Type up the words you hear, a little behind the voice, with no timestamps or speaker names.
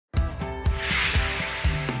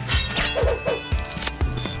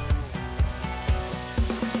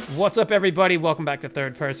What's up, everybody? Welcome back to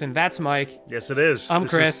Third Person. That's Mike. Yes, it is. I'm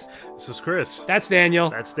Chris. This is Chris. That's Daniel.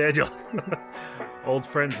 That's Daniel. Old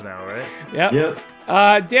friends now, right? Yep.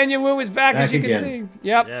 Yep. Daniel Wu is back, as you again. can see.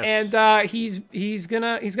 Yep. Yes. And he's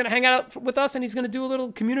gonna hang out with us, and he's gonna do a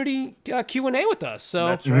little community Q&A with us. So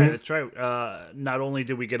That's right. That's right. Not only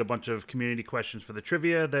did we get a bunch of community questions for the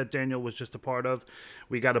trivia that Daniel was just a part of,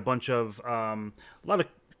 we got a bunch of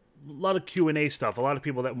a lot of Q&A stuff. A lot of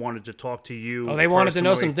people that wanted to talk to you. they wanted to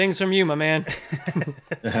know personally. some things from you, my man.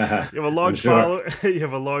 You have a large you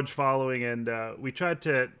have a large following, and we tried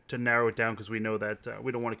to narrow it down because we know that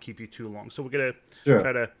we don't want to keep you too long. So we're gonna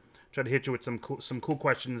try to hit you with some cool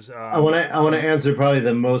questions. I want to answer probably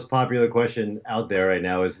the most popular question out there right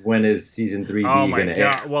now is when is season 3B Oh my going to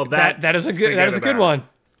god! air? Well, that is a good one.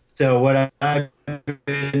 So what I've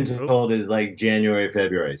been told is like January,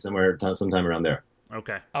 February, sometime around there.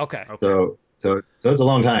 Okay. So it's a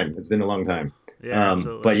long time. It's been a long time. Yeah,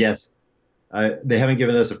 absolutely. But yes, they haven't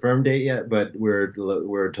given us a firm date yet, but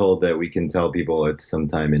we're told that we can tell people it's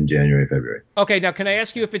sometime in January, February. Okay, now can I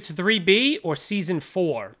ask you if it's 3B or season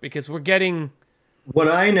 4? Because we're getting. What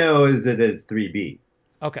I know is that it's 3B.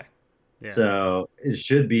 Okay. Yeah. So it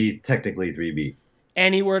should be technically 3B.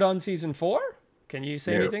 Any word on season 4? Can you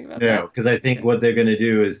say anything about that? No, because I think what they're going to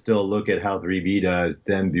do is still look at how 3B does,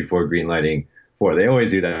 then before greenlighting 4. They always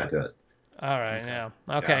do that to us. All right, now.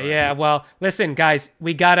 Okay, yeah. Well, listen, guys,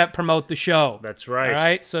 we gotta promote the show. That's right. All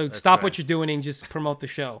right, so stop what you're doing and just promote the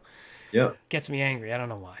show. Yep. Gets me angry. I don't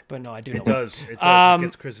know why, but no, I do. It does. It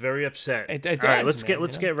gets Chris very upset. It All does, right, let's man,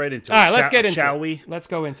 get right into it. All right, let's get into it. Shall we? Let's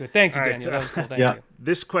go into it. Thank you, All right, Daniel. That was cool. Thank yeah. you.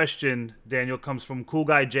 This question, Daniel, comes from Cool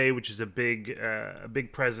Guy Jay, which is a big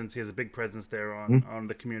presence. He has a big presence there on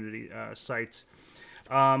the community sites.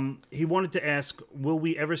 He wanted to ask, will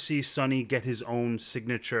we ever see Sonny get his own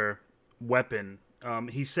signature weapon?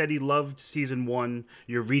 He said he loved season 1,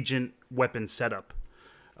 your Regent weapon setup.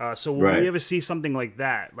 So will we ever see something like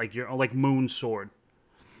that, like Moon Sword?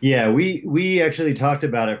 Yeah, we actually talked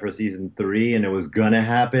about it for season 3, and it was gonna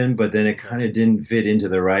happen, but then it kind of didn't fit into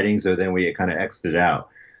the writing, so then we kind of X'd it out.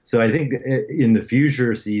 So I think in the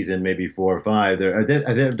future season, maybe 4 or 5, I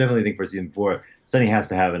definitely think for season 4, Sonny has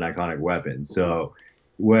to have an iconic weapon. So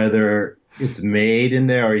whether it's made in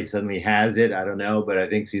there or he suddenly has it, I don't know, but I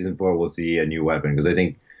think season 4 we'll see a new weapon because I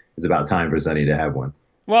think it's about time for Sonny to have one.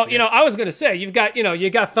 Well, I was gonna say you got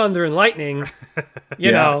thunder and lightning.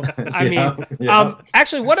 You know, I mean,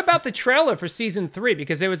 actually, what about the trailer for season 3?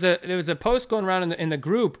 Because there was a post going around in the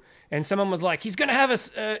group, and someone was like, he's gonna have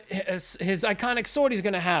his iconic sword. He's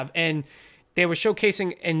gonna have, and they were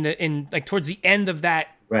showcasing in like towards the end of that,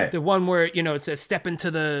 the one where it says step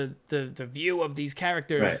into the view of these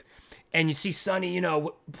characters, right. And you see Sonny,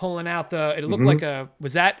 pulling out it looked like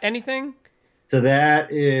was that anything? So that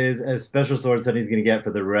is a special sword Sonny's going to get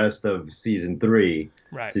for the rest of season 3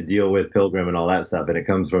 to deal with Pilgrim and all that stuff. And it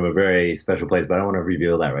comes from a very special place, but I don't want to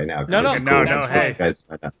reveal that right now. No, hey. Guys,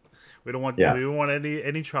 we don't want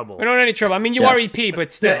any trouble. We don't want any trouble. I mean, you are EP,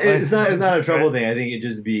 but still. It's not a trouble thing. I think it'd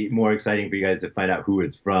just be more exciting for you guys to find out who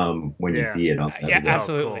it's from when you see it.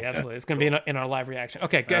 Absolutely. It's going to be in our live reaction.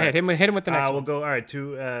 Okay, go ahead. Hit him with the next one. We'll go, all right,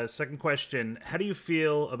 to second question. How do you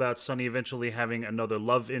feel about Sonny eventually having another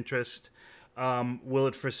love interest? Will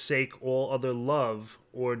it forsake all other love,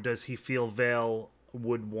 or does he feel Vale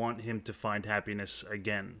would want him to find happiness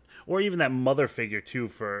again? Or even that mother figure, too,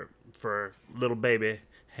 for little baby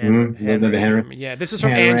Henry. Yeah, this is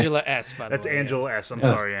from Angela S, by the way. That's Angela S. I'm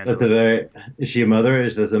sorry, Angela. That's is she a mother?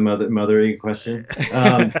 Is this a mothering question?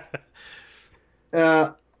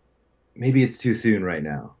 Maybe it's too soon right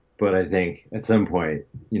now, but I think at some point,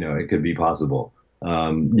 it could be possible.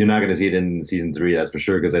 You're not going to see it in season 3, that's for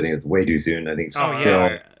sure, because I think it's way too soon. I think it's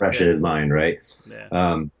still fresh in his mind, right?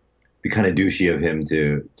 Yeah. Be kind of douchey of him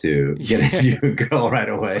to get a new girl right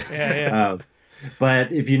away.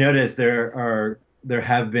 But if you notice, there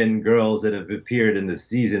have been girls that have appeared in this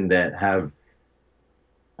season that have,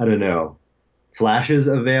 I don't know, flashes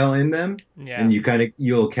of Vale in them, and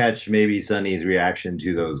you'll catch maybe Sonny's reaction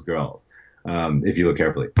to those girls if you look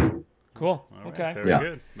carefully. Cool. Right. Okay. Very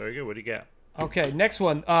good. Very good. What do you got? Okay, next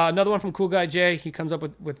one. Another one from Cool Guy Jay. He comes up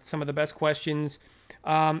with some of the best questions.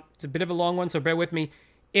 It's a bit of a long one, so bear with me.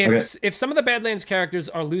 If some of the Badlands characters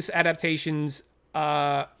are loose adaptations,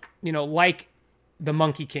 like the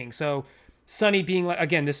Monkey King. So Sonny being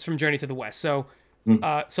again, this is from Journey to the West. So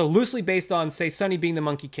so loosely based on, say, Sonny being the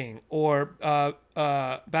Monkey King, or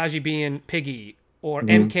Baji being Piggy, or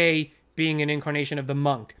MK being an incarnation of the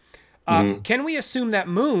monk. Can we assume that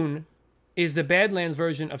Moon is the Badlands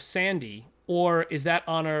version of Sandy? Or is that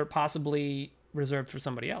honor possibly reserved for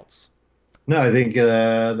somebody else? No, I think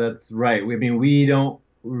that's right. I mean, we don't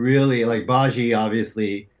really like Baji,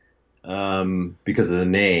 obviously, because of the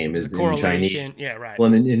name There's a is in correlation. Chinese. Yeah, right.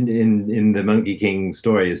 Well, in the Monkey King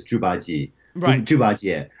story is Zhubaji, Right.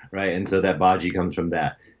 Zhubajie, right? And so that Baji comes from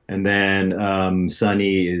that. And then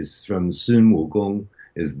Sunny is from Sun Wukong,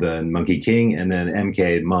 is the Monkey King, and then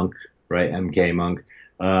MK Monk, right? MK Monk.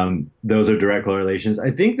 Those are direct correlations.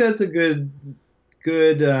 I think that's a good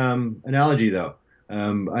analogy, though.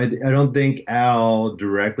 I don't think Al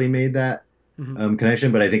directly made that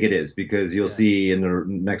connection, but I think it is because you'll see in the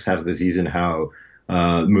next half of the season how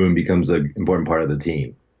Moon becomes an important part of the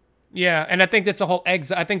team. Yeah, and I think that's a whole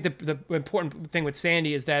exile. I think the important thing with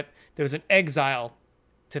Sandy is that there was an exile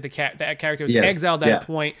to that character was exiled at a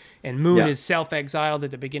point, and Moon is self-exiled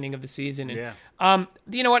at the beginning of the season. And,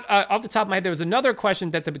 you know what? Off the top of my head, there was another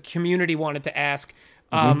question that the community wanted to ask,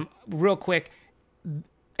 real quick.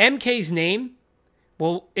 MK's name,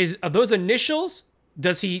 well, are those initials?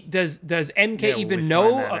 Does MK even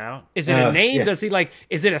know? Is it a name? Does he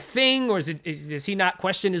is it a thing, or does he not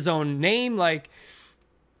question his own name?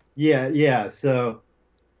 Yeah. So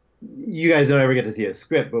you guys don't ever get to see a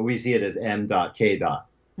script, but we see it as M.K.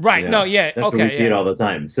 Right. You know? No. Yeah. That's what we see it all the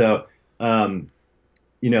time. So,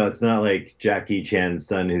 it's not like Jackie Chan's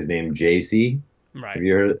son who's named JC. Right. Have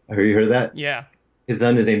you heard that? Yeah. His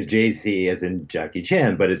son is named JC, as in Jackie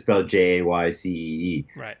Chan, but it's spelled Jaycee.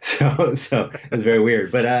 Right. So it's very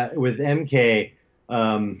weird. But with MK,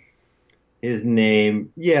 his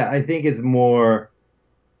name, I think it's more.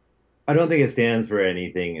 I don't think it stands for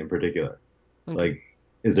anything in particular. Okay. Like,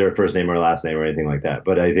 is there a first name or a last name or anything like that?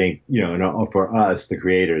 But I think, for us, the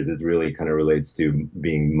creators, it really kind of relates to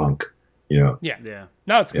being monk, Yeah.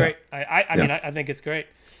 No, it's great. I mean, I think it's great.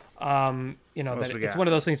 It's one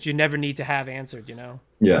of those things you never need to have answered,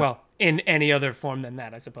 Yeah. Well, in any other form than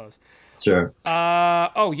that, I suppose. Sure.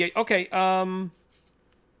 Okay.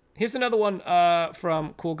 Here's another one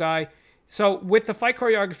from Cool Guy. So, with the fight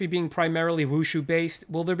choreography being primarily wushu based,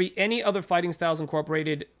 will there be any other fighting styles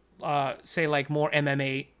incorporated, say like more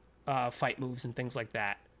MMA fight moves and things like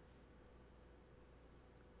that?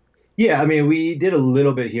 Yeah, I mean, we did a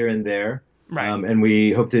little bit here and there, right? And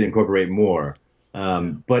we hope to incorporate more.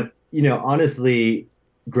 But honestly,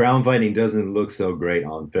 ground fighting doesn't look so great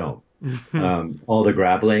on film. All the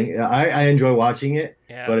grappling, I enjoy watching it,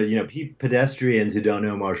 but pedestrians who don't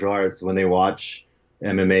know martial arts, when they watch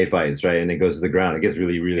MMA fights, right, and it goes to the ground, it gets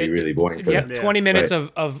really, really, really boring. For them. 20 minutes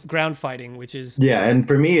of ground fighting, which is and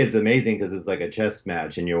for me, it's amazing because it's like a chess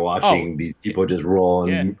match, and you're watching these people just roll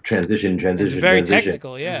and transition. It's very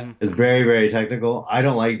technical, It's very, very technical. I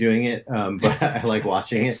don't like doing it, but I like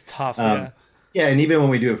watching It's tough, Yeah, and even when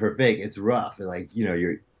we do it for fake, it's rough. And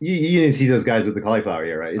you didn't see those guys with the cauliflower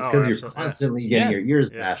ear, right? It's because you're constantly getting your ears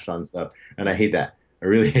bashed on stuff, and I hate that. I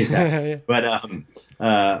really hate that.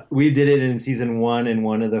 But we did it in season 1 in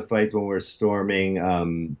one of the fights when we're storming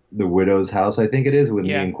the widow's house, I think it is, with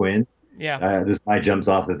me and Quinn. Yeah. This guy jumps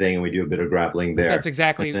off the thing, and we do a bit of grappling there. That's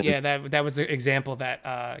exactly, that was the example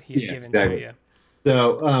that he had given. Exactly.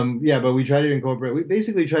 So, but we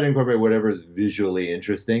basically try to incorporate whatever is visually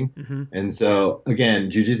interesting. And so, again,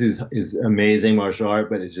 jiu-jitsu is amazing martial art,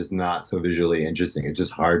 but it's just not so visually interesting. It's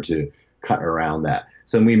just hard to cut around that.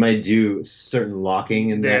 So we might do certain locking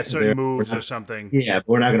in there. Certain moves or something. Yeah, but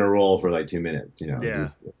we're not going to roll for like 2 minutes, It's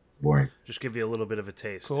just boring. Just give you a little bit of a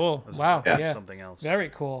taste. Cool. Wow. Something else. Very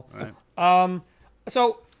cool. All right.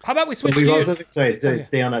 So how about we switch we've gears? Also,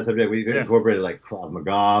 stay on that subject. We've incorporated like Krav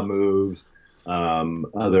Maga moves,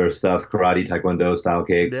 other stuff, karate, taekwondo style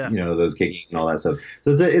kicks, those kicking and all that stuff.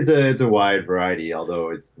 So it's a wide variety, although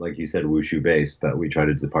it's, like you said, wushu based, but we try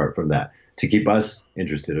to depart from that to keep us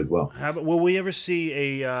interested as well. Will we ever see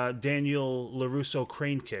a Daniel LaRusso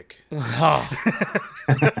crane kick?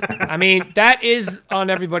 I mean, that is on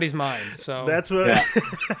everybody's mind. So that's what.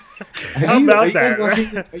 Are you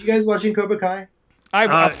guys watching Cobra Kai?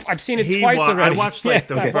 I've seen it twice already. I watched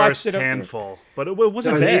the first handful, but it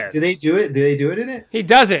wasn't bad. Do they do it? Do they do it in it? He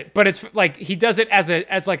does it, but it's like he does it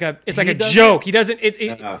as like a joke. He doesn't.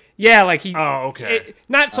 Oh, okay.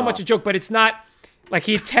 Not so much a joke, but it's not like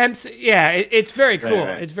he attempts. Yeah, it's very cool.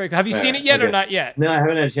 Right. It's very cool. Have you seen it yet or not yet? No, I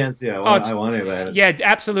haven't had a chance to. I want to. But yeah,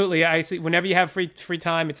 absolutely. I see. Whenever you have free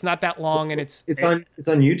time, it's not that long, and it's on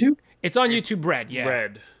YouTube. It's on YouTube Red. Yeah.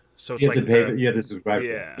 Red. So it's you have to pay. You have to subscribe.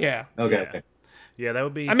 Yeah. Okay. Yeah, that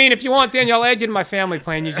would be. I mean, if you want Danielle, I'll add you to my family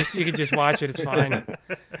plan. You can just watch it. It's fine.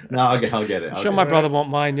 No, I'll get it. I'm sure my brother won't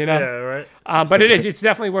mind. Yeah, right. But it's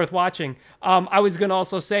definitely worth watching. I was gonna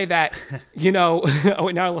also say that now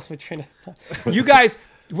I lost my train of thought. You guys,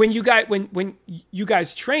 when you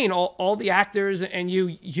guys train all the actors, and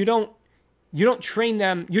you don't train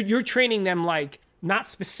them. You're training them like not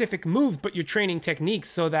specific moves, but you're training techniques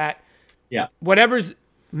so that whatever's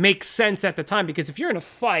makes sense at the time. Because if you're in a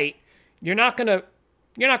fight, you're not gonna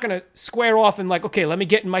square off and like, okay, let me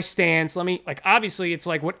get in my stance. Let me like, obviously it's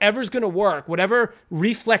like whatever's gonna work, whatever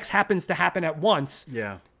reflex happens to happen at once.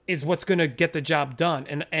 Is what's gonna get the job done.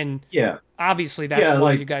 And obviously that's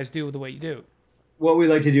why you guys do the way you do. What we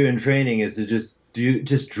like to do in training is to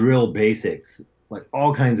just drill basics, like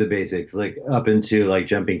all kinds of basics, like up into like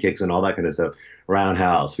jumping kicks and all that kind of stuff.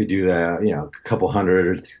 Roundhouse, we do that, you know, a couple hundred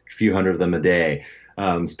or a few hundred of them a day.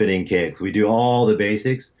 Spinning kicks, we do all the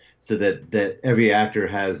basics so that every actor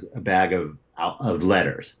has a bag of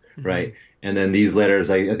letters, right? And then these letters,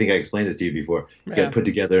 I think I explained this to you before, get put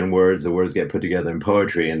together in words. The words get put together in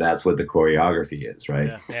poetry, and that's what the choreography is,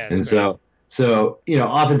 right? And so you know,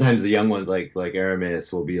 oftentimes the young ones like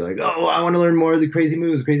Aramis will be like, oh, I want to learn more of the crazy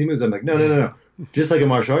moves. I'm like, no. Just like a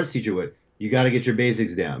martial arts teacher would. You got to get your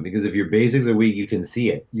basics down, because if your basics are weak, you can see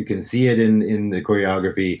it. You can see it in the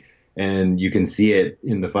choreography, and you can see it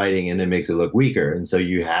in the fighting, and it makes it look weaker. And so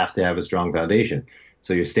you have to have a strong foundation.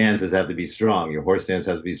 So your stances have to be strong. Your horse stance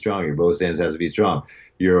has to be strong. Your bow stance has to be strong.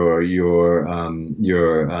 Your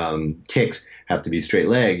kicks have to be straight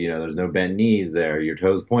leg. You know, there's no bent knees there. Your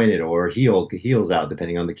toes pointed or heels out,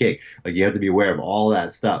 depending on the kick. Like, you have to be aware of all that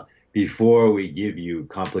stuff before we give you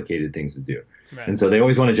complicated things to do. Right. And so they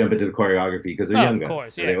always want to jump into the choreography because they're young guys. Of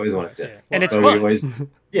course, yeah. So they always want to. Yeah. And it's fun.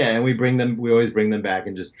 And we always bring them back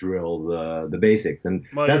and just drill the basics. And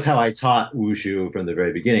that's how I taught wushu from the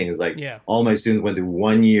very beginning. Is like all my students went through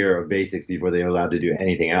 1 year of basics before they were allowed to do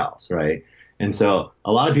anything else, right? And so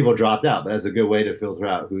a lot of people dropped out, but that's a good way to filter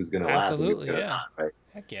out who's going to last and who's going to not, right?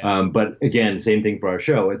 Heck yeah. But again, same thing for our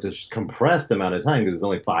show. It's a compressed amount of time because it's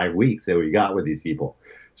only 5 weeks that we got with these people.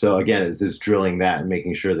 So again, it's just drilling that and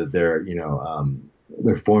making sure that their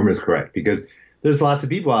form is correct, because there's lots of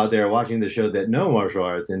people out there watching the show that know martial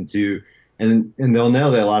arts and they'll know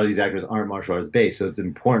that a lot of these actors aren't martial arts based. So it's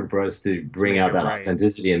important for us to bring out that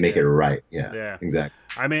authenticity and make it right. Yeah, exactly.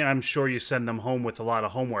 I mean, I'm sure you send them home with a lot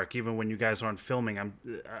of homework, even when you guys aren't filming.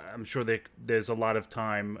 I'm sure there's a lot of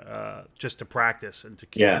time just to practice and to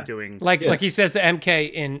keep doing. Like he says to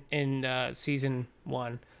MK in season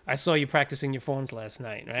 1. I saw you practicing your forms last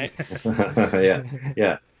night, right?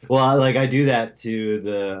 yeah. Well, like I do that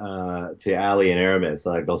to Ali and Aramis.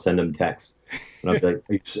 Like, they'll send them texts, and I'm like,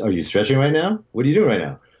 "Are you stretching right now? What are you doing right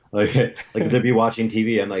now?" Like they'll be watching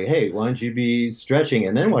TV. I'm like, "Hey, why don't you be stretching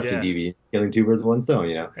and then watching TV, killing 2 birds with 1 stone?"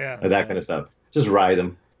 You know, like that kind of stuff. Just ride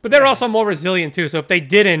them. But they're also more resilient too. So if they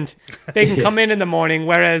didn't, they can come in the morning.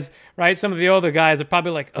 Whereas, right, some of the older guys are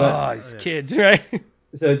probably like, "Oh, these kids," right?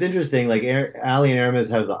 So it's interesting. Like Ali and Aramis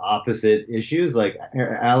have the opposite issues. Like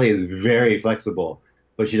Ali is very flexible,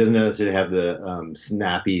 but she doesn't necessarily have the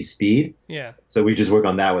snappy speed. Yeah. So we just work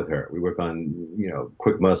on that with her. We work on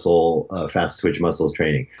quick muscle, fast twitch muscles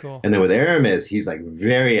training. Cool. And then with Aramis, he's like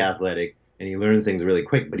very athletic and he learns things really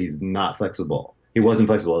quick, but he's not flexible. He wasn't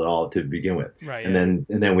flexible at all to begin with. Right. And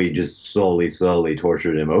then we just slowly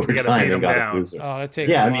tortured him over time and got him looser. Oh, that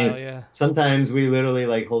takes a while. I mean, sometimes we literally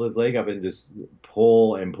like hold his leg up and just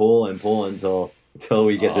pull and pull and pull until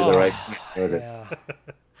we get to the right point. Yeah.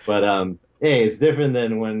 But hey, it's different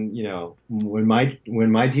than when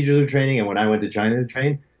my teachers were training and when I went to China to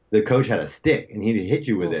train, the coach had a stick and he'd hit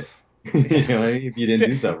you with it. If you didn't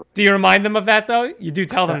do something. Do you remind them of that though? You do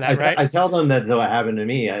tell them that, right? I tell them that's what happened to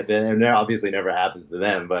me, and that obviously never happens to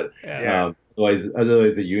them. But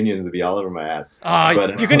otherwise the unions would be all over my ass.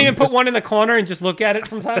 You couldn't even put one in the corner and just look at it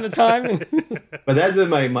from time to time. But that's what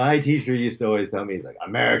my teacher used to always tell me. He's like,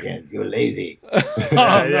 "Americans, you're lazy."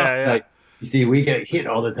 Like, you see, we get hit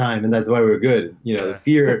all the time, and that's why we're good. The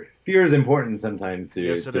fear is important sometimes to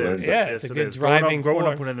yes, it learn. Is. Yeah, it's a good driving force.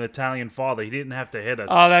 Growing up with an Italian father, he didn't have to hit us.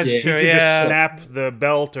 Oh, that's true. He could just snap the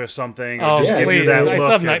belt or something. Oh, or just please! Give you that I look still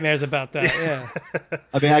have nightmares about that. Yeah.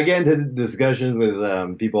 I mean, I get into discussions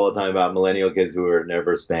with people all the time about millennial kids who are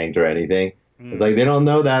never spanked or anything. It's like they don't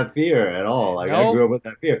know that fear at all. Like I grew up with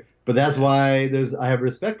that fear. But that's why I have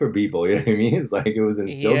respect for people. You know what I mean? It's like it was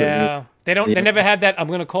instilled in me. They never had that. I'm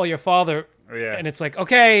going to call your father. Yeah. And it's like,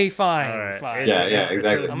 okay, fine, fine. Yeah,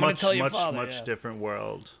 exactly. I'm going to tell your father. Much different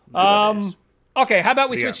world. Okay, how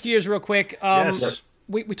about we switch gears real quick? Yes.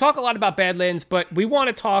 We talk a lot about Badlands, but we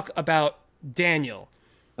want to talk about Daniel.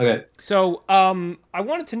 Okay. So I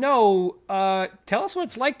wanted to know, tell us what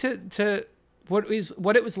it's like what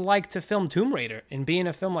it was like to film Tomb Raider and be in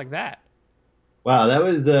a film like that. Wow, that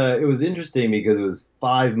was it was interesting because it was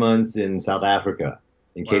 5 months in South Africa,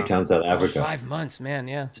 in Cape Town, South Africa. 5 months, man,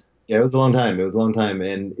 yeah. Yeah, it was a long time.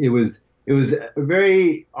 And it was a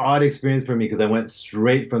very odd experience for me because I went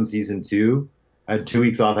straight from season 2 I had 2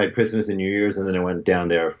 weeks off. I had Christmas and New Year's, and then I went down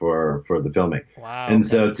there for the filming. Wow. And Okay.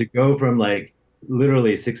 so to go from like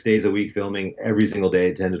literally 6 days a week filming every single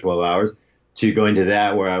day, 10 to 12 hours, to going to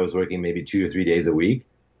that where I was working maybe 2 or 3 days a week,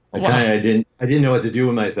 Wow. I didn't know what to do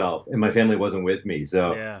with myself, and my family wasn't with me.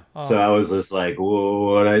 So Yeah. so I was just like,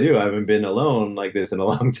 whoa, what do I do? I haven't been alone like this in a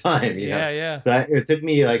long time, you know? Yeah, yeah. So it took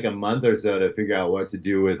me like a month or so to figure out what to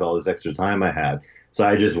do with all this extra time I had. So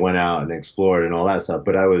I just went out and explored and all that stuff.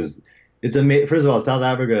 But it's amazing. First of all, South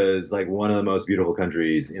Africa is like one of the most beautiful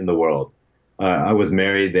countries in the world. I was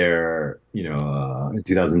married there, in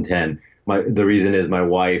 2010. The reason is my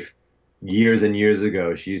wife, years and years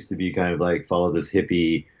ago, she used to be kind of like follow this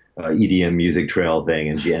hippie EDM music trail thing,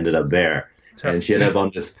 and she ended up there. And she ended up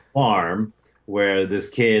on this farm where this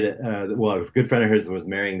kid, a good friend of hers was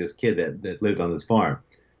marrying this kid that lived on this farm,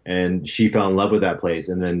 and she fell in love with that place.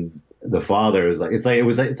 And then the father is like, it's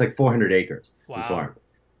like 400 acres, this farm,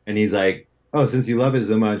 and he's like, oh, since you love it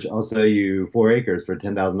so much, I'll sell you 4 acres for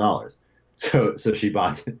 $10,000. So she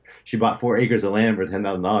bought 4 acres of land for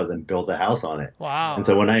 $10,000 and built a house on it. Wow. And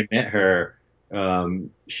so when I met her,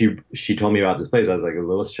 she told me about this place. I was like,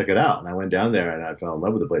 well, let's check it out. And I went down there and I fell in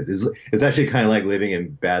love with the place. It's actually kind of like living in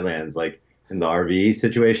Badlands, like in the RV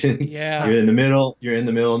situation. Yeah. You're in the middle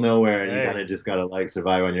of nowhere, and you kind of just gotta like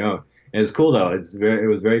survive on your own. And it's cool though. It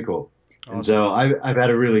was very cool. Awesome. And so I've had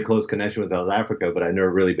a really close connection with South Africa, but I've never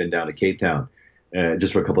really been down to Cape Town,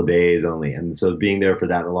 just for a couple of days only. And so being there for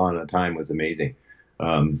that long a time was amazing.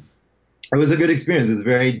 It was a good experience. It's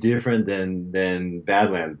very different than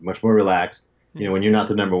Badlands, much more relaxed. When you're not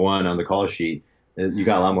the number one on the call sheet, you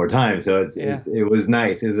got a lot more time. So it was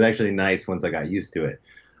nice. It was actually nice once I got used to it.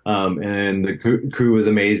 And the crew was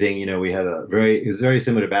amazing. We had it was very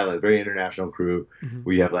similar to Badlands, very international crew. Mm-hmm.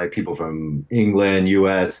 We have like people from England,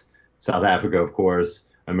 US, South Africa, of course,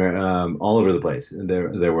 all over the place. And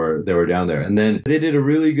they were down there. And then they did a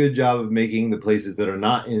really good job of making the places that are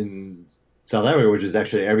not in South Africa, which is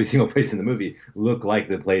actually every single place in the movie, look like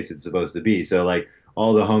the place it's supposed to be. So like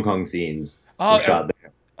all the Hong Kong scenes were shot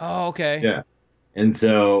there. Oh, okay. Yeah. And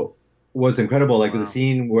so what's incredible, like the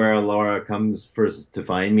scene where Laura comes first to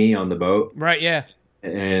find me on the boat. Right, yeah.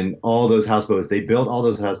 And all those houseboats, they built all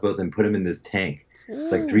those houseboats and put them in this tank. Ooh.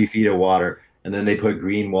 It's like 3 feet of water. And then they put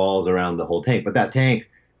green walls around the whole tank. But that tank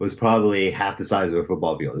was probably half the size of a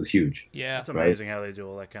football field. It was huge. Yeah. It's amazing how they do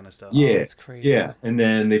all that kind of stuff. Yeah. It's crazy. Yeah. And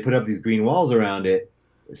then they put up these green walls around it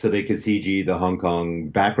so they could CG the Hong Kong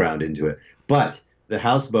background into it. But the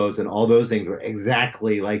houseboats and all those things were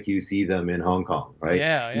exactly like you see them in Hong Kong, right?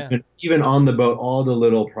 Yeah. Even on the boat, all the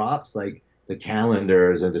little props, like the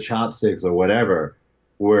calendars or the chopsticks or whatever,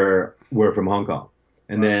 were from Hong Kong.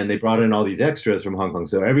 And then they brought in all these extras from Hong Kong.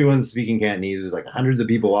 So everyone's speaking Cantonese. There's like hundreds of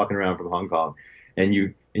people walking around from Hong Kong. And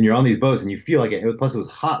you're on these boats and you feel like it. Plus it was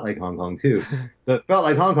hot like Hong Kong too. So it felt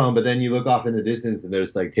like Hong Kong, but then you look off in the distance and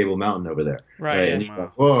there's like Table Mountain over there. Right. And you're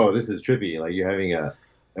like, whoa, this is trippy. Like you're having a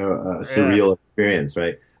surreal experience,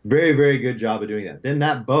 right? Very, very good job of doing that. Then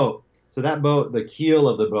that boat, the keel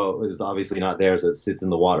of the boat is obviously not there, so it sits in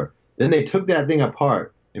the water. Then they took that thing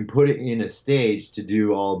apart and put it in a stage to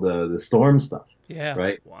do all the storm stuff. Yeah.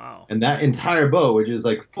 Right? Wow. And that entire boat, which is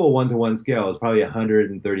like full 1-to-1 scale, is probably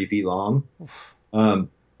 130 feet long,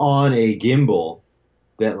 on a gimbal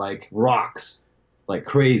that like rocks like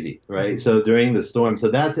crazy, right? So during the storm, so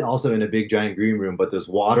that's also in a big giant green room, but there's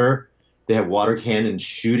water. They have water cannons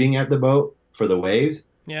shooting at the boat for the waves.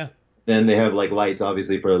 Yeah. Then they have like lights,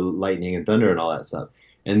 obviously, for lightning and thunder and all that stuff.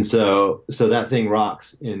 And so that thing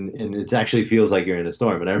rocks, and it actually feels like you're in a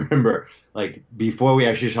storm. And I remember, like, before we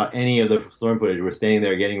actually shot any of the storm footage, we're standing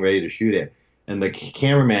there getting ready to shoot it. And the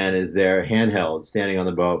cameraman is there, handheld, standing on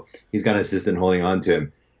the boat. He's got an assistant holding on to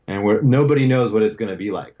him. And nobody knows what it's going to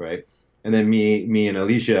be like, right? And then me and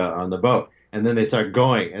Alicia are on the boat. And then they start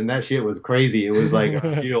going. And that shit was crazy. It was like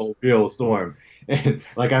a real storm. And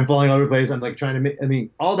like I'm falling all over the place. I'm like trying to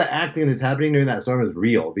all the acting that's happening during that storm is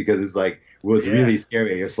real because it's like really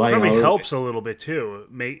scary. You're sliding. Probably helps a little bit too.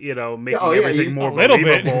 Making everything more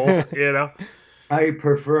believable. I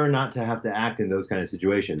prefer not to have to act in those kind of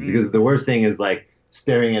situations because the worst thing is like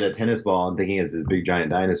staring at a tennis ball and thinking it's this big giant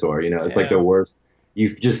dinosaur. It's like the worst.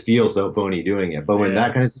 You just feel so phony doing it. But when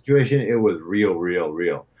that kind of situation, it was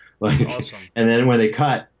real. Like, awesome. And then when they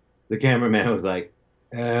cut, the cameraman was like,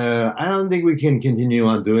 I don't think we can continue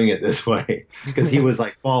on doing it this way because he was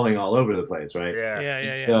like falling all over the place, right?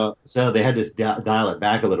 Yeah. So they had to dial it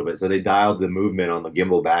back a little bit. So they dialed the movement on the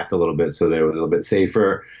gimbal back a little bit so that it was a little bit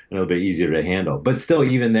safer and a little bit easier to handle. But still,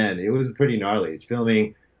 even then, it was pretty gnarly. It's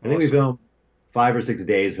filming. I think we filmed 5 or 6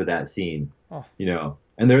 days for that scene.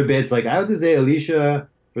 And there were bits like I have to say, Alicia,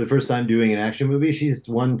 for the first time doing an action movie, she's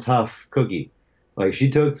one tough cookie. Like she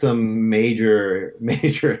took some major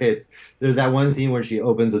major hits. There's that one scene where she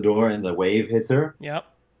opens the door and the wave hits her. Yep.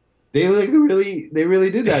 They really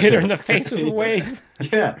did They that hit to her her. in the face with a wave.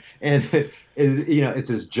 Yeah, and it's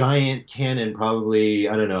this giant cannon, probably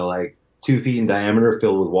I don't know, like 2 feet in diameter,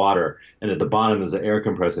 filled with water, and at the bottom is an air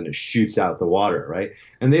compressor, and it shoots out the water, right?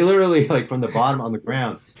 And they literally, like from the bottom on the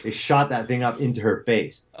ground, they shot that thing up into her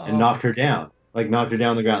face and Oh my knocked her down, like knocked her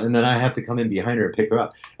down the ground, and then I have to come in behind her and pick her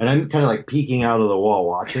up, and I'm kind of like peeking out of the wall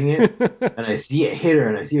watching it, God. and I see it hit her,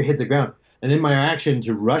 and I see her hit the ground. And in my reaction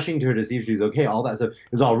to rushing to her to see if she's okay, all that stuff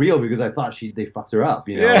is all real because I thought they fucked her up,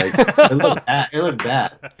 like it looked bad. It looked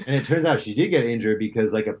bad, and it turns out she did get injured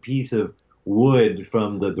because like a piece of wood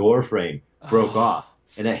from the door frame broke off,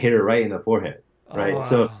 and it hit her right in the forehead, right?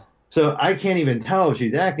 Oh. So I can't even tell if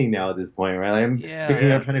she's acting now at this point, right? Like I'm picking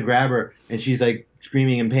her up, trying to grab her, and she's like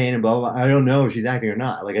screaming in pain and blah blah blah. I don't know if she's acting or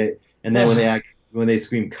not. And then when they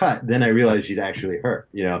scream cut, then I realized she's actually hurt.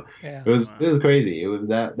 Yeah. It was crazy. It was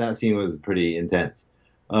that scene was pretty intense.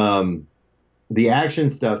 The action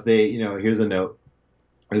stuff, here's a note.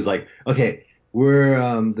 It was like, okay, we're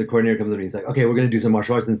the coordinator comes up and he's like, okay, we're gonna do some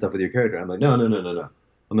martial arts and stuff with your character. I'm like, no.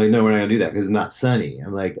 I'm like, no, we're not gonna do that because it's not Sunny.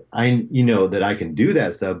 I'm like, that I can do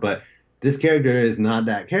that stuff, but this character is not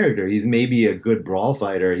that character. He's maybe a good brawl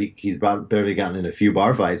fighter. He's barely gotten in a few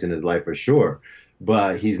bar fights in his life for sure,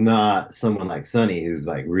 but he's not someone like Sunny who's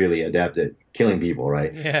like really adept at killing people,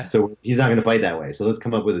 right? Yeah. So he's not going to fight that way. So let's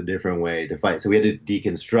come up with a different way to fight. So we had to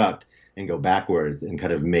deconstruct and go backwards and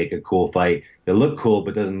kind of make a cool fight that looked cool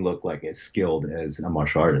but doesn't look like as skilled as a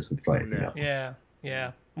martial artist would fight.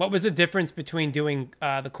 Yeah. What was the difference between doing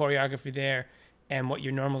the choreography there and what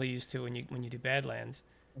you're normally used to when you do Badlands?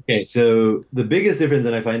 Okay, so the biggest difference,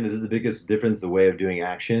 and I find this is the biggest difference, the way of doing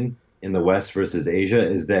action in the West versus Asia,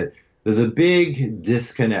 is that there's a big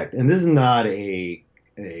disconnect. And this is not a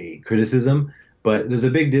criticism, but there's a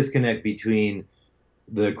big disconnect between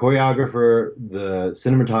the choreographer, the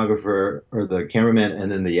cinematographer, or the cameraman, and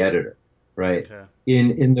then the editor, right? Okay.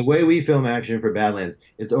 In the way we film action for Badlands,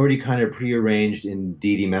 it's already kind of prearranged in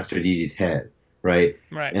Master Didi's head, right?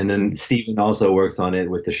 Right. And then Steven also works on it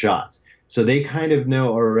with the shots. So they kind of know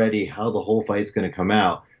already how the whole fight's going to come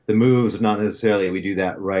out. The moves, not necessarily we do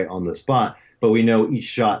that right on the spot, but we know each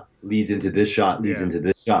shot leads into this shot, leads into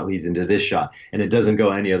this shot, leads into this shot, and it doesn't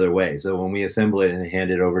go any other way. So when we assemble it and hand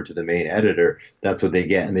it over to the main editor, that's what they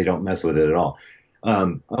get, and they don't mess with it at all.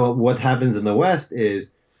 What happens in the West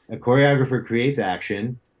is a choreographer creates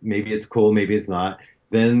action. Maybe it's cool, maybe it's not.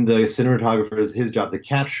 Then the cinematographer is his job to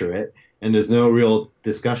capture it. And there's no real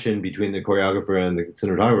discussion between the choreographer and the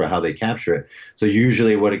cinematographer how they capture it. So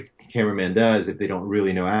usually what a cameraman does, if they don't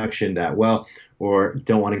really know action that well or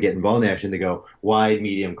don't want to get involved in the action, they go wide,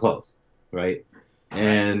 medium, close, right?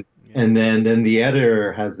 And then the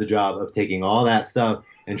editor has the job of taking all that stuff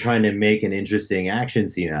and trying to make an interesting action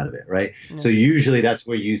scene out of it, right? Mm-hmm. So usually that's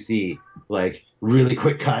where you see like really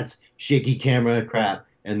quick cuts, shaky camera crap,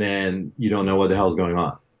 and then you don't know what the hell's going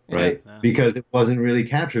on. Right, because it wasn't really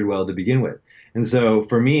captured well to begin with, and so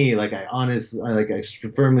for me, I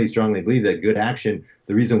firmly, strongly believe that good action.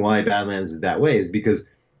 The reason why Badlands is that way is because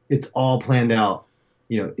it's all planned out.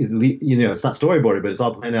 It's not storyboarded, but it's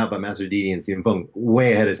all planned out by Master Didi and Steven Fung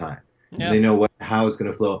way ahead of time. Yeah. They know how it's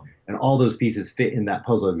going to flow, and all those pieces fit in that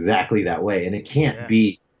puzzle exactly that way, and it can't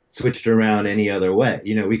be switched around any other way.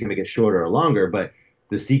 We can make it shorter or longer, but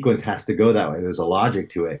the sequence has to go that way. There's a logic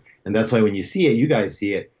to it, and that's why when you see it, you guys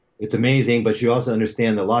see it. It's amazing, but you also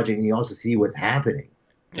understand the logic, and you also see what's happening.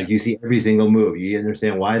 Like you see every single move. You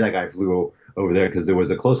understand why that guy flew over there because there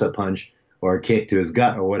was a close-up punch or a kick to his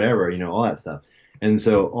gut or whatever, all that stuff. And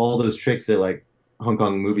so all those tricks that like Hong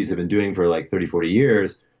Kong movies have been doing for like 30, 40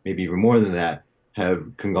 years, maybe even more than that, have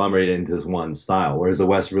conglomerated into this one style, whereas the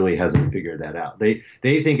West really hasn't figured that out. They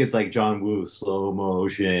think it's like John Woo, slow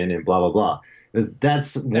motion and blah, blah, blah.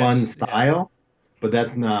 That's one style. But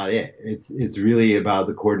that's not it. It's really about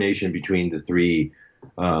the coordination between the three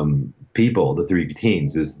people, the three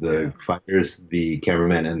teams, is the fighters, the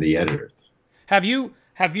cameramen, and the editors. Have you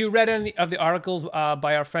read any of the articles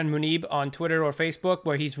by our friend Munib on Twitter or Facebook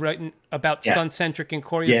where he's written about stunt-centric and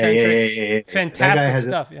choreo-centric? Yeah. Fantastic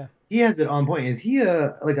stuff, He has it on point. Is he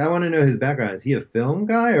I want to know his background. Is he a film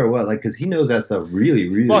guy or what? Because he knows that stuff really,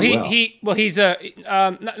 really well. He's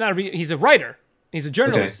he's a writer. He's a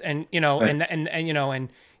journalist, and and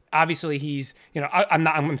obviously he's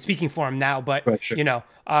I'm speaking for him now, but sure.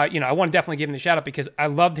 I want to definitely give him the shout out because I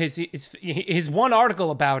loved his one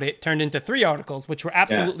article about it turned into 3 articles, which were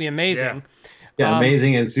absolutely amazing. Yeah,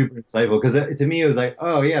 amazing and super insightful. Because to me, it was like,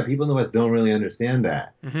 oh yeah, people in the West don't really understand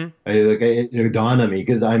that. Mm-hmm. It dawned on me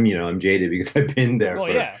because I'm jaded because I've been there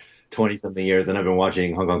 20 something years, and I've been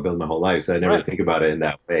watching Hong Kong films my whole life, so I never think about it in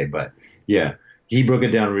that way. But yeah, he broke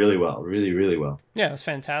it down really well, really, really well. Yeah, it was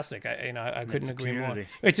fantastic. I couldn't agree more.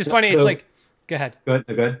 It's just funny. It's like, go ahead. Go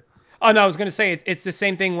ahead. Oh no, I was gonna say it's the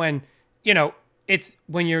same thing when it's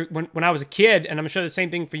when I was a kid, and I'm sure the same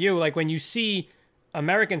thing for you. Like when you see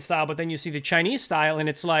American style, but then you see the Chinese style, and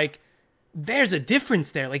it's like there's a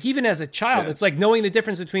difference there. Like even as a child, it's like knowing the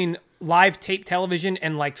difference between live tape television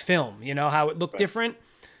and like film. You know how it looked different.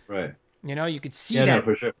 Right. You could see that. No,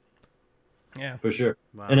 for sure. Yeah, for sure.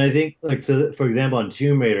 Wow. And I think, like, so for example, on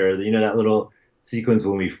Tomb Raider, that little sequence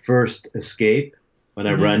when we first escape, when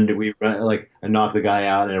I we run, like, I knock the guy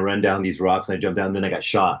out and I run down these rocks and I jump down, and then I got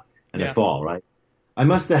shot and I fall, right? I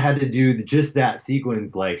must have had to do just that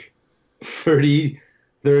sequence like 30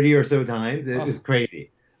 or so times. It was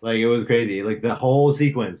crazy. Like, it was crazy. Like, the whole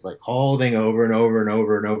sequence, like, whole thing over and over and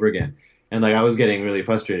over and over again. And, like, I was getting really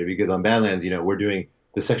frustrated because on Badlands, we're doing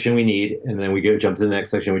the section we need, and then we jump to the next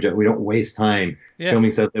section. We don't waste time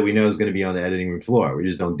filming stuff that we know is going to be on the editing room floor. We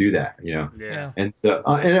just don't do that, Yeah. And so,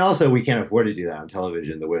 and also we can't afford to do that on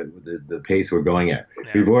television. The pace we're going at,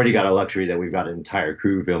 we've already got a luxury that we've got an entire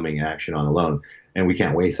crew filming action on alone, and we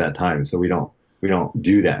can't waste that time. So we don't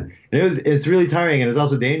do that. And it's really tiring, and it's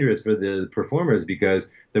also dangerous for the performers because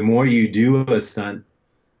the more you do a stunt,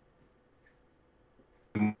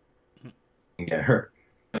 you get hurt.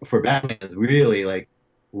 For Badlands, really, like,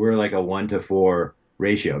 we're like a 1-to-4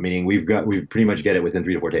 ratio, meaning we pretty much get it within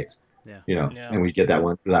 3 to 4 takes. And we get that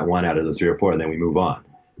one out of the 3 or 4, and then we move on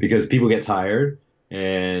because people get tired,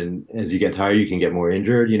 and as you get tired, you can get more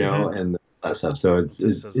injured, and that stuff. So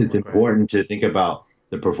it's important to think about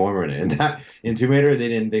the performer in it. And that in Tomb Raider, they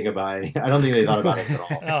didn't think about it. I don't think they thought about it at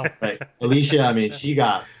all. Right? Alicia, I mean, she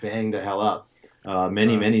got banged the hell up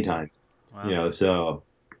many times. Wow. So.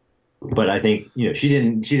 But I think, she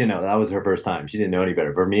didn't know. That was her first time. She didn't know any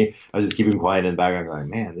better. For me, I was just keeping quiet in the background going,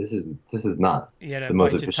 man, this is not the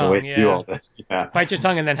most efficient way to do all this. Yeah. Bite your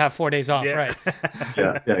tongue and then have 4 days off, right?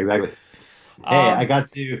 yeah, exactly. Hey, I got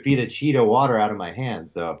to feed a cheetah water out of my hand,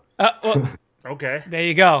 so. Okay. There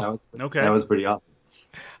you go. That was pretty awesome.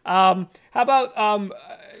 How about,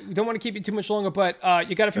 we don't want to keep you too much longer, but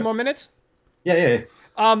you got a few more minutes? Yeah.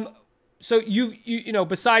 So you know,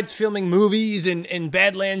 besides filming movies and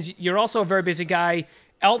Badlands, you're also a very busy guy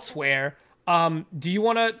elsewhere. Do you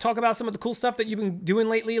want to talk about some of the cool stuff that you've been doing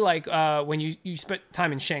lately? Like when you spent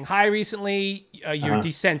time in Shanghai recently, you're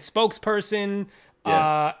Descent spokesperson.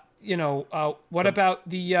 What about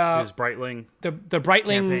the Breitling? The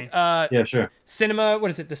Breitling cinema,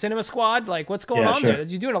 what is it? The Cinema Squad? Like, what's going on there?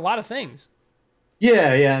 You're doing a lot of things.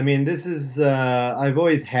 Yeah. I mean, this is, I've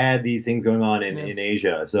always had these things going on in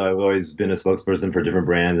Asia. So I've always been a spokesperson for different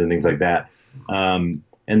brands and things like that. And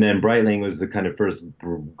then Breitling was the kind of first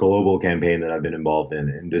global campaign that I've been involved in.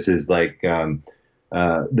 And this is like,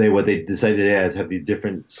 what they decided is have these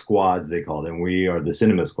different squads, they call them. We are the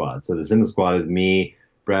Cinema Squad. So the Cinema Squad is me,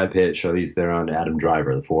 Brad Pitt, Charlize Theron, Adam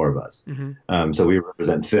Driver, the 4 of us. So we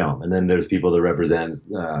represent film, and then there's people that represent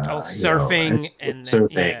surfing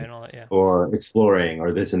and all that, or exploring,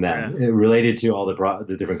 or this and that, related to all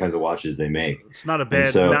the different kinds of watches they make. It's not a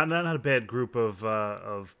bad, not a bad group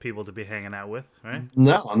of people to be hanging out with, right?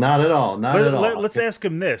 No, not at all. Let's ask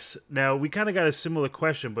him this. Now we kind of got a similar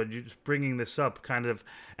question, but you're just bringing this up, kind of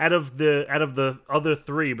out of the other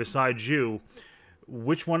 3 besides you.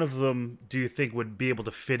 Which one of them do you think would be able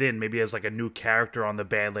to fit in, maybe as like a new character on the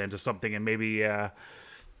Badlands or something, and maybe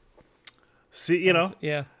see,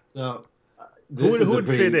 Yeah. So who would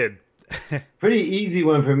fit in? Pretty easy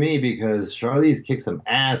one for me because Charlize kicked some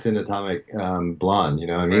ass in Atomic Blonde. You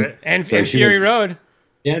know what I mean? Right. And Fury Road.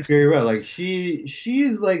 Yeah, Fury Road. Like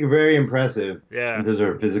she's like very impressive. In terms of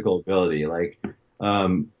her physical ability. Like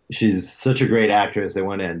she's such a great actress at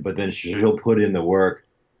one end, but then she'll put in the work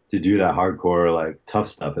to do that hardcore, like, tough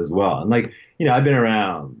stuff as well. And, like, I've been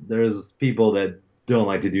around. There's people that don't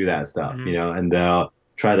like to do that stuff, and they'll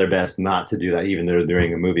try their best not to do that, even though they're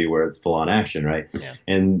doing a movie where it's full-on action, right? Yeah.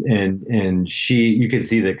 And you could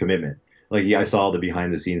see the commitment. Like, I saw the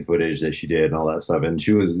behind-the-scenes footage that she did and all that stuff, and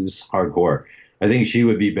she was just hardcore. I think she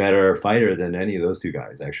would be better fighter than any of those 2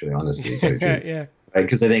 guys, actually, honestly. Yeah. Right?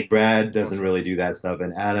 Because I think Brad doesn't really do that stuff,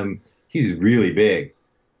 and Adam, he's really big.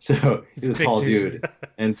 So he's a tall dude.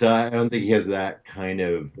 And so I don't think he has that kind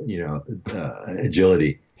of,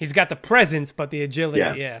 agility. He's got the presence, but the agility,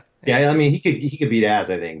 yeah. I mean, he could beat ass,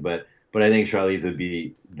 I think, but I think Charlize would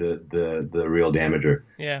be the real damager.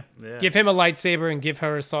 Yeah. Give him a lightsaber and give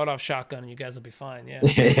her a sawed-off shotgun, and you guys will be fine.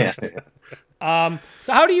 Yeah.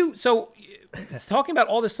 So talking about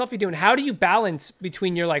all this stuff you're doing, how do you balance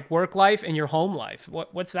between your like work life and your home life?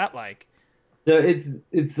 What's that like? So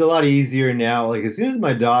it's a lot easier now. Like as soon as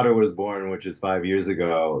my daughter was born, which is 5 years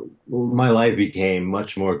ago, my life became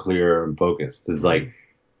much more clear and focused. It's like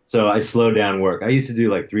so I slowed down work. I used to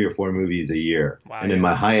do like 3 or 4 movies a year, Wow, and in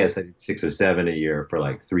my highest, I did 6 or 7 a year for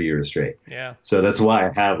like 3 years straight. Yeah. So that's why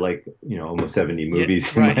I have like almost 70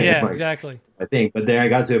 movies in right. my, Yeah. my Exactly. I think. But then I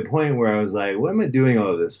got to a point where I was like, what am I doing all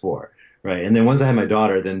of this for? Right. And then once I had my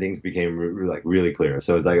daughter, then things became like really clear.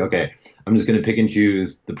 So it's like, okay, I'm just going to pick and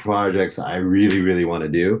choose the projects I really, really want to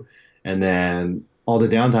do. And then all the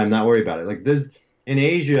downtime, not worry about it. Like there's in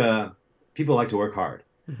Asia, people like to work hard.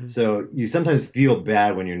 So you sometimes feel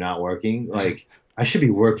bad when you're not working. Like I should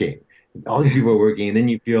be working. All these people are working. And then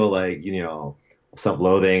you feel like,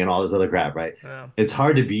 self-loathing and all this other crap, right? Yeah. It's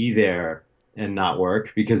hard to be there and not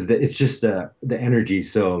work because it's just the energy is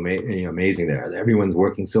so amazing there. Everyone's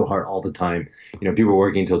working so hard all the time. People are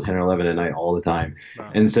working until 10 or 11 at night all the time.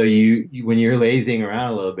 Wow. And so you when you're lazing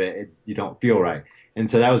around a little bit, you don't feel right. And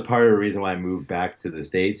so that was part of the reason why I moved back to the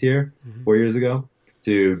States here 4 years ago,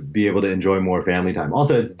 to be able to enjoy more family time.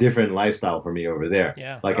 Also, it's different lifestyle for me over there.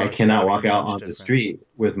 Yeah. Like I cannot walk out on the street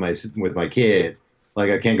with my kid. Like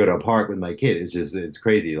I can't go to a park with my kid. It's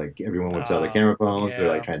crazy. Like everyone whips out their camera phones. They're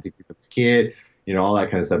like trying to take pictures of the kid, all that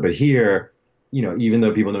kind of stuff. But here, even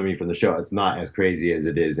though people know me from the show, it's not as crazy as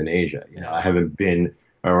it is in Asia. I haven't been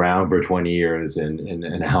around for 20 years and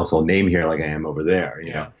a household name here like I am over there.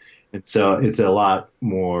 You know. And so it's a lot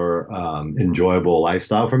more enjoyable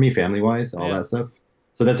lifestyle for me, family-wise, all that stuff.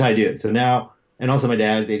 So that's how I do it. So now, and also my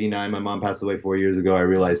dad's 89. My mom passed away 4 years ago. I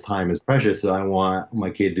realized time is precious, so I want my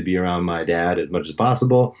kid to be around my dad as much as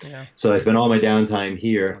possible. Yeah. So I spend all my downtime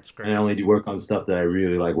here, and I only do work on stuff that I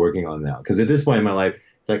really like working on now. Because at this point in my life,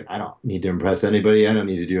 it's like I don't need to impress anybody. I don't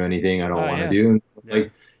need to do anything I don't want to do. And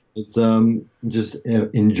like it's just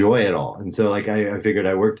enjoy it all. And so like I figured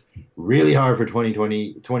I worked really hard for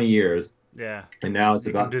 20 years. Yeah. And now it's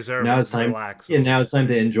now it's time. Relax. Yeah, now it's time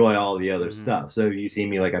to enjoy all the other stuff. So you see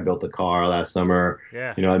me like I built a car last summer.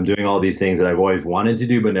 Yeah. I'm doing all these things that I've always wanted to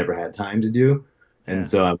do but never had time to do. And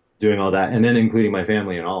so I'm doing all that, and then including my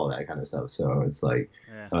family and all of that kind of stuff. So it's like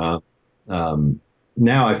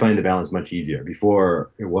now I find the balance much easier.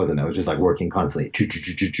 Before it wasn't. I was just like working constantly,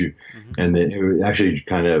 and it actually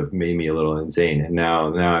kind of made me a little insane. And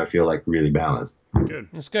now I feel like really balanced. Good.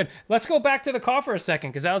 That's good. Let's go back to the car for a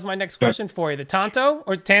second, because that was my next question for you. The Tonto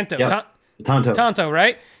or Tanto? Yeah, Tonto. Tonto,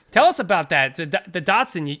 right? Tell us about that. It's the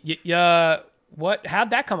Datsun. How'd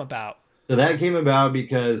that come about? So that came about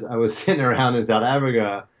because I was sitting around in South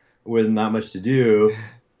Africa with not much to do.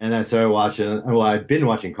 And I started watching. Well, I've been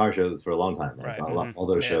watching car shows for a long time, like all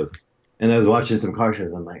those shows. And I was watching some car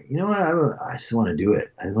shows. I'm like, you know what? I just want to do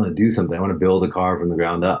it. I just want to do something. I want to build a car from the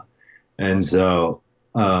ground up. And so,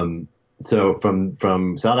 from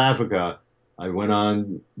South Africa, I went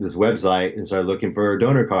on this website and started looking for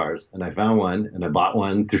donor cars. And I found one, and I bought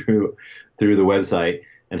one through the website,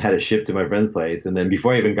 and had it shipped to my friend's place. And then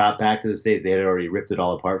before I even got back to the States, they had already ripped it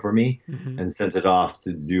all apart for me and sent it off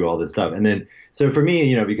to do all this stuff. And then, so for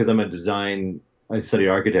me, because I studied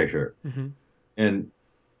architecture. And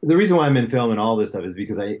the reason why I'm in film and all this stuff is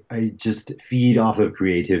because I just feed off of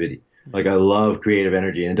creativity. Like I love creative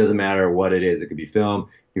energy, and it doesn't matter what it is. It could be film,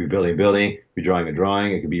 it could be building a building, it could be drawing a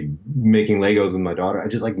drawing, it could be making Legos with my daughter. I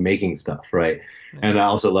just like making stuff, right? And I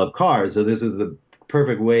also love cars. So this is the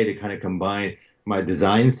perfect way to kind of combine my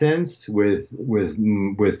design sense with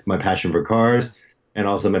my passion for cars, and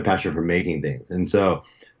also my passion for making things. And so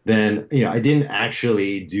then, I didn't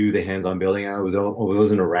actually do the hands-on building. I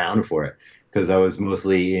wasn't around for it because I was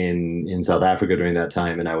mostly in South Africa during that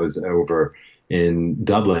time, and I was over in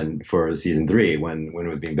Dublin for season 3 when it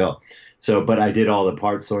was being built. So, but I did all the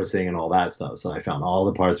part sourcing and all that stuff. So I found all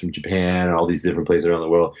the parts from Japan and all these different places around the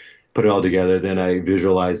world, put it all together. Then I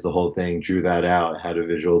visualized the whole thing, drew that out, had a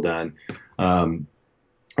visual done.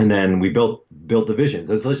 And then we built the vision.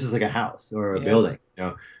 So it's just like a house or a building.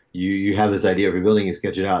 You have this idea of a building, you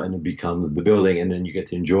sketch it out, and it becomes the building, and then you get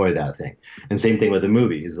to enjoy that thing. And same thing with the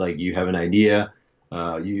movie. It's like you have an idea,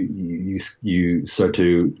 you start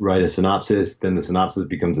to write a synopsis, then the synopsis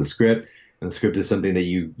becomes a script, and the script is something that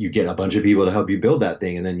you get a bunch of people to help you build that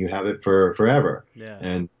thing, and then you have it for forever.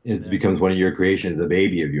 And it becomes one of your creations, a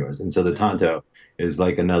baby of yours. And so the Tonto is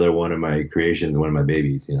like another one of my creations, one of my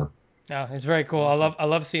babies. Oh, it's very cool. I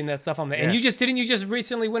love seeing that stuff on there. And you just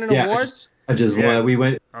recently win an award? I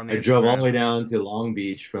drove all the way down to Long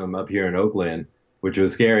Beach from up here in Oakland, which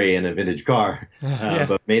was scary in a vintage car,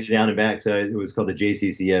 but made it down and back. So it was called the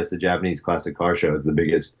JCCS, the Japanese Classic Car Show. It's the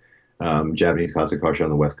biggest Japanese classic car show on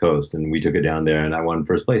the West Coast, and we took it down there, and I won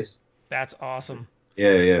first place. That's awesome.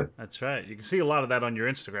 Yeah. That's right. You can see a lot of that on your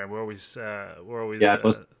Instagram. We're always Yeah, I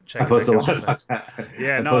post a lot about that.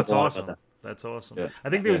 Yeah, I no, post it's a lot awesome. about That's awesome. Yeah. I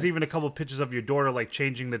think there was even a couple of pictures of your daughter like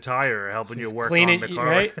changing the tire, helping you work cleaning, on the car.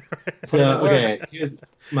 right? So okay,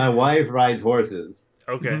 my wife rides horses.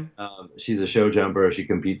 Okay. She's a show jumper. She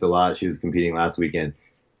competes a lot. She was competing last weekend.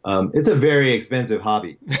 It's a very expensive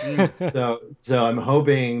hobby. So I'm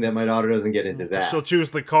hoping that my daughter doesn't get into that. She'll choose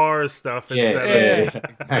the car stuff instead Yeah,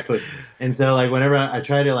 exactly. And so like whenever I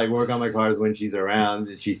try to like work on my cars when she's around,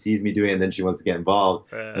 and she sees me doing it, and then she wants to get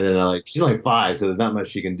involved. And then she's only 5, so there's not much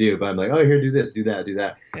she can do. But I'm like, oh, here, do this, do that,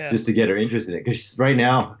 just to get her interested in it. Because right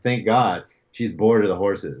now, thank God, she's bored of the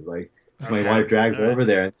horses. Like my wife drags her over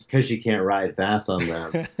there, and because she can't ride fast on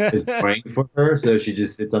them, it's boring for her. So she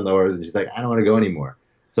just sits on the horse, and she's like, I don't want to go anymore.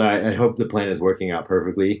 So I hope the plan is working out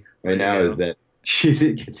perfectly right now. Is that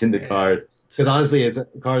she gets into cars, because honestly,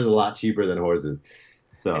 cars are a lot cheaper than horses.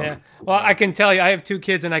 So well, I can tell you, I have 2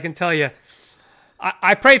 kids, and I can tell you,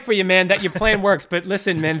 I pray for you, man, that your plan works. But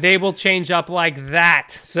listen, man, they will change up like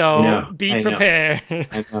that. So be prepared.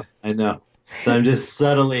 I know. So I'm just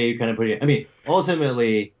subtly kind of putting it. I mean,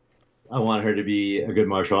 ultimately, I want her to be a good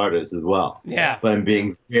martial artist as well. Yeah. But I'm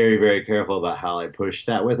being very, very careful about how I push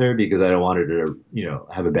that with her, because I don't want her to,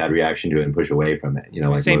 have a bad reaction to it and push away from it.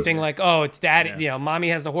 Like same thing, like, oh, it's daddy. Mommy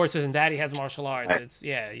has the horses and daddy has martial arts. Right. It's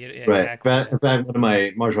exactly. In fact, one of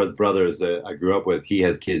my martial arts brothers that I grew up with, he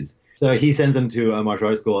has kids, so he sends them to a martial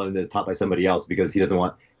arts school and is taught by somebody else, because he doesn't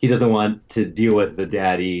want to deal with the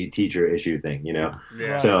daddy teacher issue thing.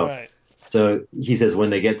 Yeah. So he says when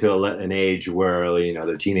they get to an age where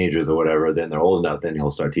they're teenagers or whatever, then they're old enough, then he'll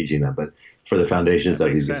start teaching them. But for the foundation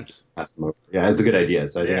stuff, he's going to pass them over. Yeah, it's a good idea.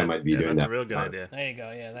 So I think I might be doing that. That's a real good idea. There you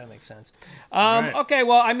go. Yeah, that makes sense. Okay,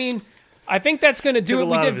 well, I mean, I think that's going to do it.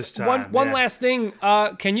 We did one last thing.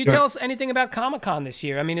 Can you tell us anything about Comic-Con this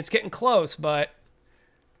year? I mean, it's getting close, but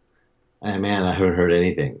man, I haven't heard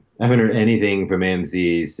anything. I haven't heard anything from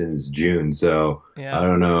AMC since June, so I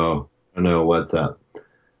don't know what's up.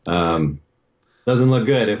 Doesn't look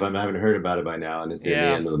good if I haven't heard about it by now, and it's in the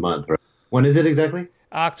end of the month. Right? When is it exactly?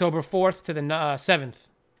 October 4th to the 7th. Is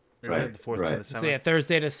it the 4th to the 7th? So yeah,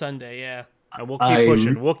 Thursday to Sunday. Yeah. And we'll keep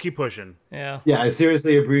pushing. We'll keep pushing. Yeah. Yeah, I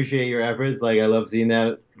seriously appreciate your efforts. Like, I love seeing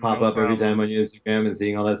that pop up every time on your Instagram and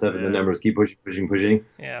seeing all that stuff, and the numbers keep pushing.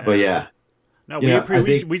 Yeah. But yeah. No,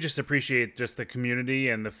 we just appreciate just the community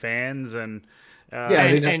and the fans and.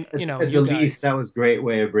 At the least, that was a great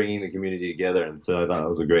way of bringing the community together, and so I thought it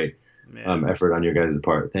was a great effort on your guys'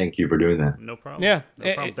 part. Thank you for doing that. No problem. Yeah,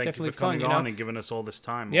 no problem. Thank you for coming on and giving us all this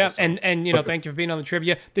time. Yeah, also. and thank you for being on the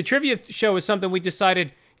trivia. The trivia show is something we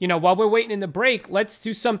decided, while we're waiting in the break, let's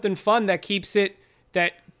do something fun that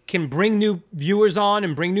can bring new viewers on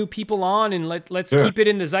and bring new people on, and let's keep it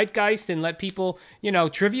in the zeitgeist and let people,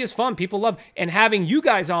 trivia is fun. People love, and having you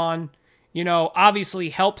guys on, obviously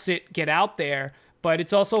helps it get out there. But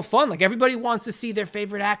it's also fun. Like, everybody wants to see their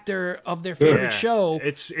favorite actor of their favorite show.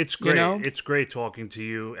 It's great. It's great talking to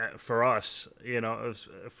you for us.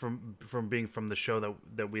 From being from the show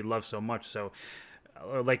that we love so much. So,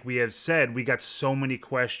 like we have said, we got so many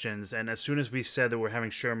questions, and as soon as we said that we're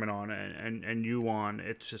having Sherman on and you on,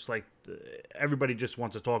 it's just like everybody just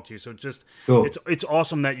wants to talk to you. So it's just it's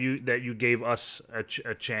awesome that you gave us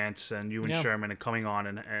a chance, and you and Sherman, and coming on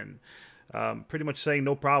and pretty much saying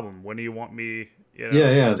no problem. When do you want me?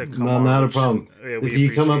 Not a problem. If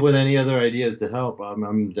you come up with any other ideas to help,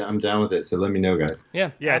 I'm down with it. So let me know, guys.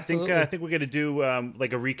 Yeah. Absolutely. I think we're gonna do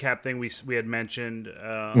like a recap thing we had mentioned.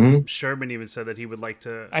 Sherman even said that he would like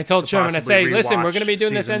to. I told Sherman, I say, listen, we're gonna be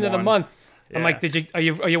doing this end of the month. Yeah. I'm like, are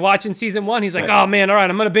you watching season 1? He's like, oh man, all right,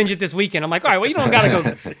 I'm gonna binge it this weekend. I'm like, all right, well, you don't gotta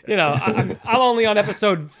go. I'm only on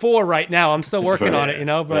episode 4 right now. I'm still working on it,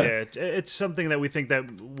 But it's something that we think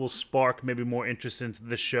that will spark maybe more interest into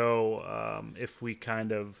the show if we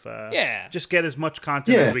kind of just get as much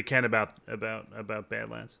content as we can about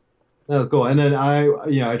Badlands. That's cool. And then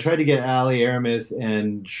I tried to get Ali, Aramis,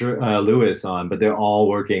 and Lewis on, but they're all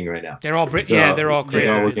working right now. They're all they're all crazy.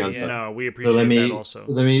 They're all working on stuff. No, we appreciate that also.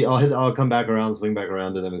 I'll come back around, swing back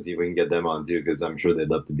around to them, and see if we can get them on too, because I'm sure they'd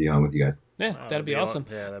love to be on with you guys. Yeah, that'd be awesome.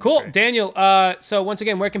 Cool, Daniel. So once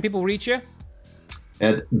again, where can people reach you?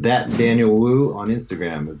 At that Daniel Wu on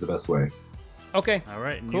Instagram is the best way. Okay. All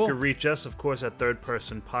right. And cool. You can reach us, of course, at Third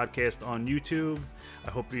Person Podcast on YouTube.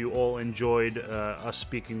 I hope you all enjoyed us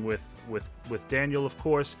speaking with Daniel, of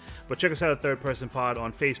course. But check us out at Third Person Pod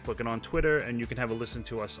on Facebook and on Twitter, and you can have a listen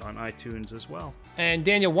to us on iTunes as well. And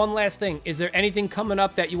Daniel, one last thing. Is there anything coming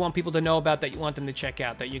up that you want people to know about, that you want them to check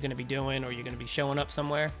out, that you're going to be doing, or you're going to be showing up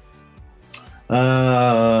somewhere?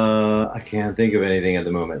 I can't think of anything at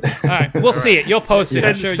the moment. All right, we'll see it. You'll post it.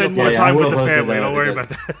 I'm sure spend more time with the family. Don't worry about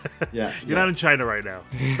that. Yeah, You're not in China right now.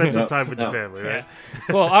 Spend some time with the family, right?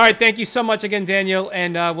 Cool. All right, thank you so much again, Daniel,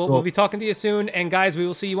 and we'll be talking to you soon. And guys, we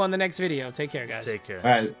will see you on the next video. Take care, guys. Take care. All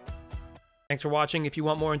right. Thanks for watching. If you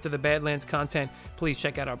want more Into the Badlands content, please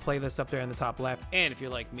check out our playlist up there in the top left. And if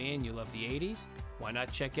you're like me and you love the 80s, why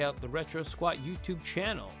not check out the Retro Squat YouTube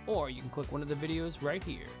channel, or you can click one of the videos right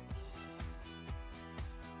here.